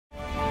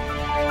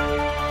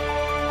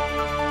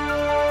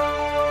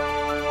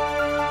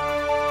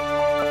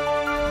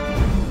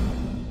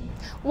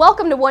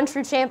Welcome to One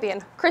True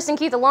Champion. Kristen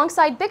Keith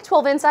alongside Big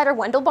 12 insider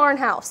Wendell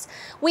Barnhouse.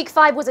 Week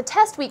 5 was a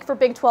test week for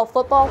Big 12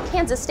 football.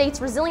 Kansas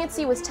State's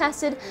resiliency was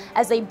tested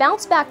as they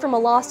bounced back from a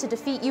loss to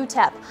defeat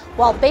UTEP,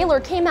 while Baylor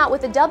came out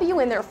with a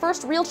W in their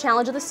first real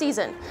challenge of the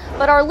season.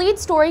 But our lead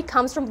story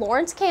comes from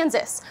Lawrence,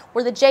 Kansas,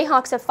 where the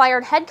Jayhawks have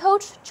fired head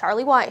coach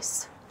Charlie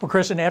Weis. Well,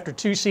 Kristen, after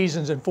 2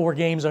 seasons and 4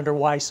 games under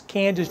Weis,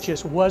 Kansas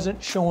just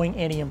wasn't showing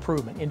any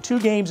improvement. In 2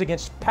 games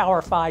against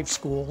Power 5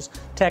 schools,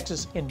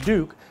 Texas and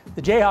Duke,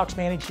 the Jayhawks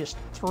managed just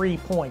 3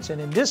 points.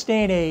 And in this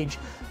day and age,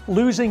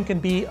 losing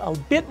can be a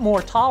bit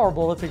more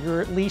tolerable if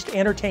you're at least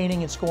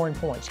entertaining and scoring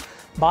points.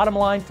 Bottom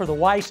line for the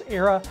Weis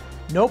era,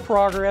 no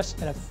progress,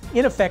 and an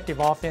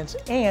ineffective offense,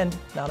 and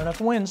not enough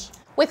wins.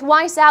 With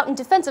Weis out and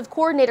defensive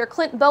coordinator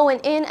Clint Bowen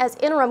in as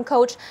interim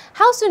coach,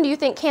 how soon do you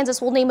think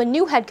Kansas will name a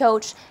new head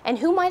coach, and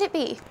who might it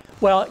be?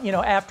 Well, you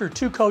know, after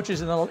 2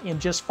 coaches in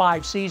just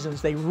 5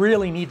 seasons, they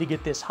really need to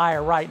get this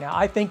hire right now.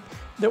 I think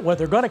that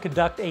they're going to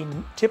conduct a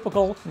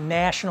typical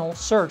national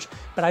search,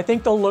 but I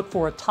think they'll look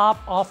for a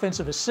top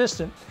offensive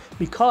assistant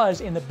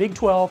because in the Big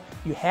 12,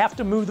 you have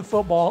to move the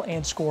football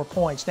and score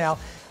points. Now,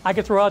 I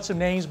could throw out some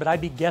names, but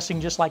I'd be guessing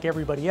just like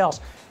everybody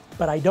else.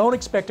 But I don't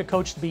expect a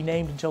coach to be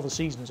named until the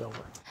season is over.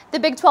 The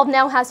Big 12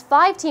 now has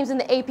 5 teams in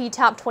the AP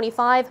Top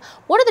 25.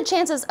 What are the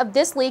chances of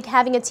this league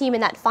having a team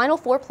in that Final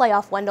Four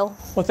playoff, Wendell?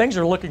 Well, things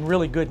are looking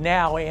really good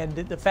now, and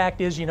the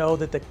fact is, you know,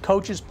 that the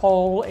coaches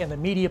poll and the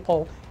media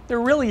poll, they're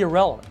really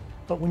irrelevant.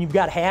 But when you've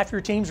got half your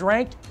teams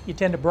ranked, you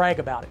tend to brag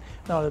about it.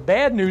 Now, the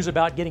bad news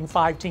about getting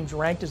 5 teams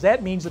ranked is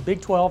that means the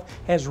Big 12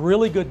 has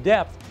really good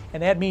depth,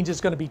 and that means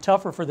it's going to be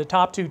tougher for the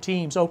top 2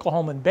 teams,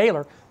 Oklahoma and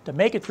Baylor, to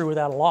make it through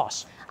without a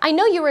loss. I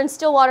know you were in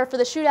Stillwater for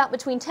the shootout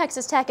between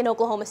Texas Tech and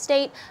Oklahoma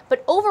State,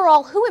 but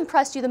overall, who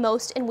impressed you the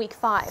most in Week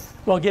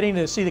 5? Well, getting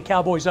to see the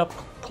Cowboys up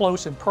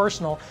close and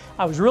personal,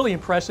 I was really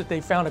impressed that they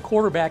found a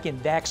quarterback in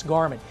Dax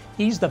Garman.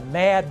 He's the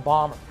Mad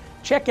Bomber.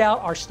 Check out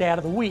our stat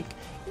of the week.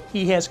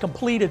 He has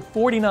completed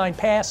 49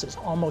 passes.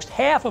 Almost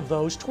half of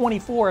those,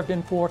 24, have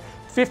been for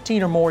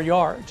 15 or more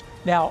yards.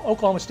 Now,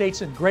 Oklahoma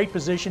State's in great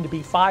position to be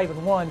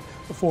 5-1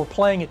 before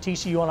playing at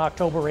TCU on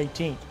October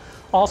 18th.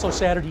 Also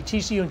Saturday,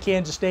 TCU and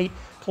Kansas State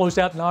closed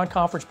out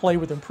non-conference play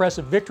with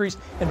impressive victories,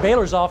 and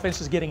Baylor's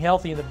offense is getting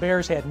healthy, and the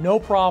Bears had no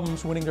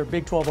problems winning their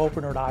Big 12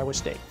 opener at Iowa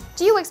State.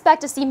 Do you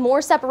expect to see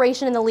more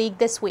separation in the league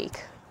this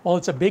week? Well,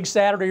 it's a big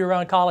Saturday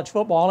around college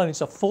football, and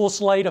it's a full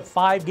slate of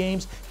 5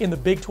 games in the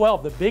Big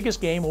 12. The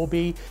biggest game will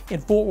be in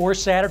Fort Worth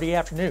Saturday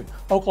afternoon.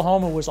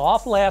 Oklahoma was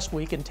off last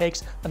week and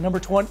takes on number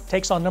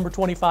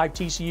 25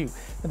 TCU.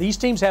 Now, these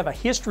teams have a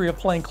history of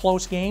playing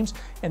close games,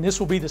 and this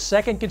will be the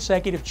 2nd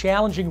consecutive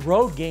challenging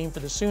road game for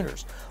the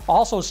Sooners.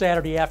 Also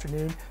Saturday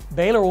afternoon,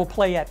 Baylor will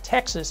play at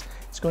Texas.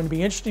 It's going to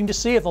be interesting to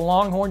see if the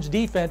Longhorns'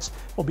 defense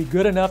will be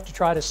good enough to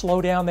try to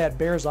slow down that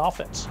Bears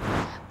offense.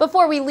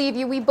 Before we leave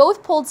you, we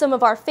both pulled some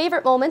of our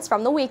favorite moments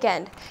from the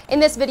weekend. In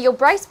this video,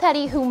 Bryce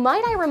Petty, who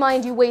might I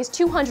remind you weighs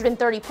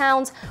 230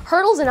 pounds,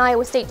 hurdles an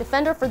Iowa State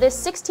defender for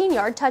this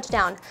 16-yard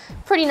touchdown.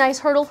 Pretty nice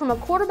hurdle from a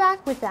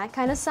quarterback with that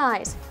kind of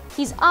size.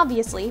 He's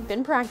obviously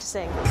been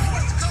practicing.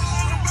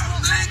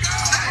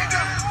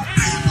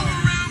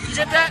 You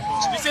get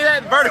that? You see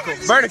that?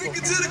 Vertical.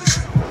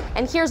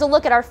 And here's a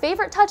look at our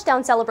favorite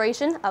touchdown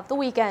celebration of the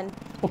weekend.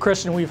 Well,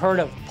 Kristen, we've heard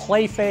of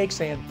play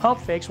fakes and pump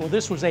fakes. Well,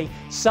 this was a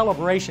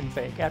celebration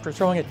fake. After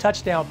throwing a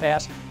touchdown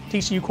pass,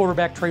 TCU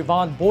quarterback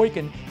Trayvon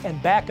Boykin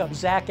and backup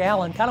Zach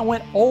Allen kind of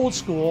went old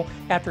school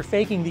after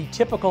faking the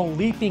typical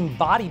leaping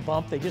body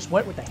bump. They just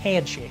went with a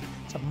handshake.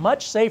 It's a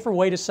much safer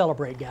way to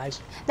celebrate, guys.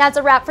 That's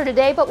a wrap for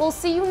today, but we'll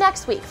see you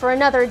next week for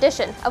another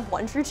edition of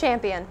One True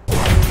Champion.